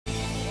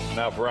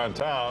Now for On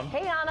Town.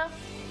 Hey, Anna.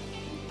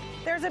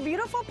 There's a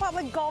beautiful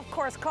public golf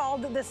course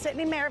called the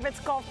Sidney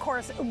Maravitz Golf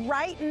Course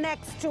right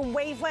next to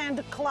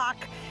Waveland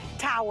Clock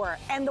Tower.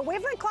 And the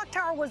Waveland Clock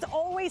Tower was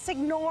always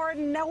ignored.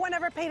 No one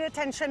ever paid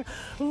attention.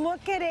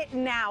 Look at it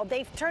now.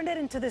 They've turned it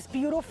into this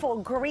beautiful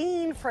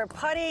green for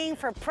putting,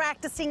 for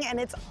practicing, and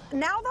it's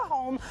now the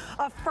home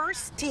of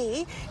First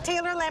Tee.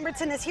 Taylor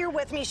Lambertsen is here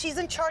with me. She's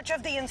in charge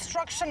of the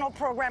instructional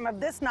program of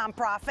this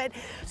nonprofit.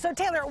 So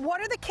Taylor, what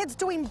are the kids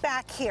doing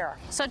back here?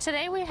 So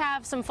today we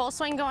have some full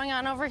swing going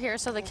on over here.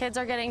 So the kids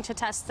are getting to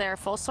test their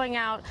full swing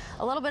out,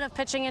 a little bit of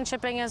pitching and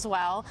chipping as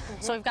well.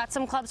 So we've got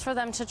some clubs for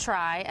them to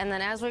try. And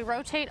then as we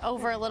rotate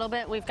over a little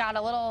bit, we've got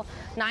a little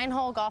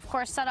 9-hole golf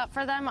course set up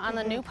for them on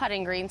the new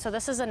putting green. So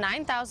this is a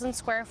 9,000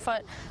 square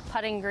foot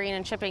putting green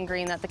and chipping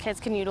green that the kids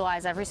can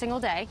utilize every single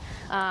day,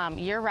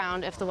 year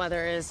round if the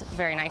weather is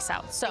very nice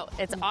out. So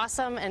it's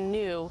awesome and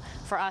new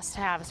for us to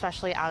have,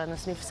 especially out in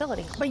this new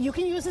facility. But you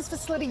can use this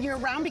facility year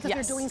round because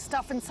Yes. they're doing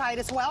stuff inside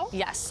as well?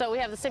 Yes, so we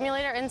have the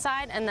simulator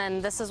inside and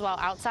then this as well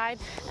outside.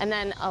 And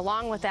then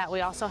along with that,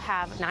 we also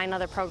have 9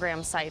 other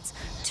program sites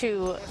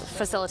to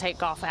facilitate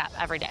golf at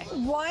every day.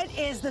 What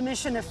is the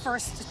mission of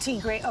First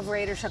Tee of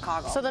Greater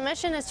Chicago? So the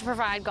mission is to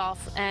provide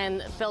golf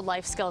and build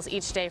life skills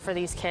each day for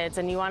these kids.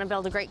 And you want to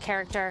build a great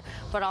character,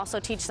 but also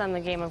teach them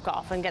the game of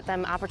golf and get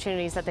them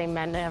opportunities that they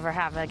may never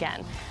have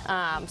again.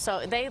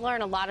 So they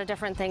learn a lot of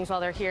different things while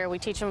they're here. We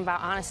teach them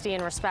about honesty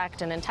and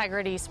respect and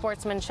integrity,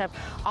 sportsmanship,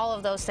 all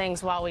of those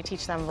things while we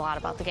teach them a lot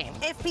about the game.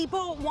 If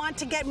people want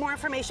to get more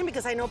information,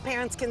 because I know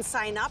parents can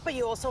sign up, but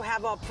you also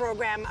have a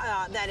program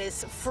that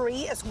is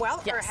free as well,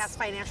 or Yes. has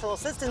financial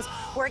assistance,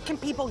 where can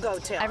people go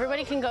to?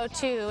 Everybody can go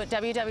to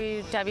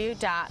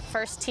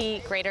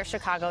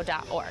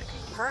www.firstteegreaterchicago.org.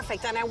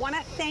 Perfect. And I want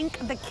to thank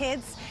the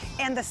kids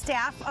and the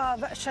staff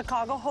of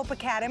Chicago Hope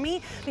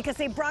Academy because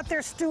they brought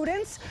their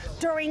students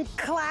during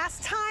class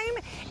time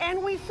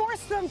and we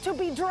forced them to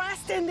be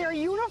dressed in their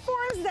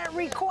uniforms that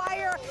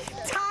require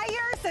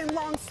ties and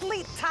long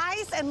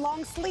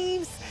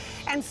sleeves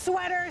and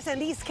sweaters, and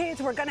these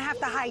kids were going to have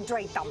to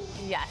hydrate them.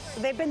 Yes.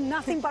 They've been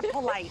nothing but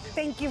polite.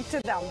 Thank you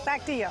to them.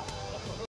 Back to you.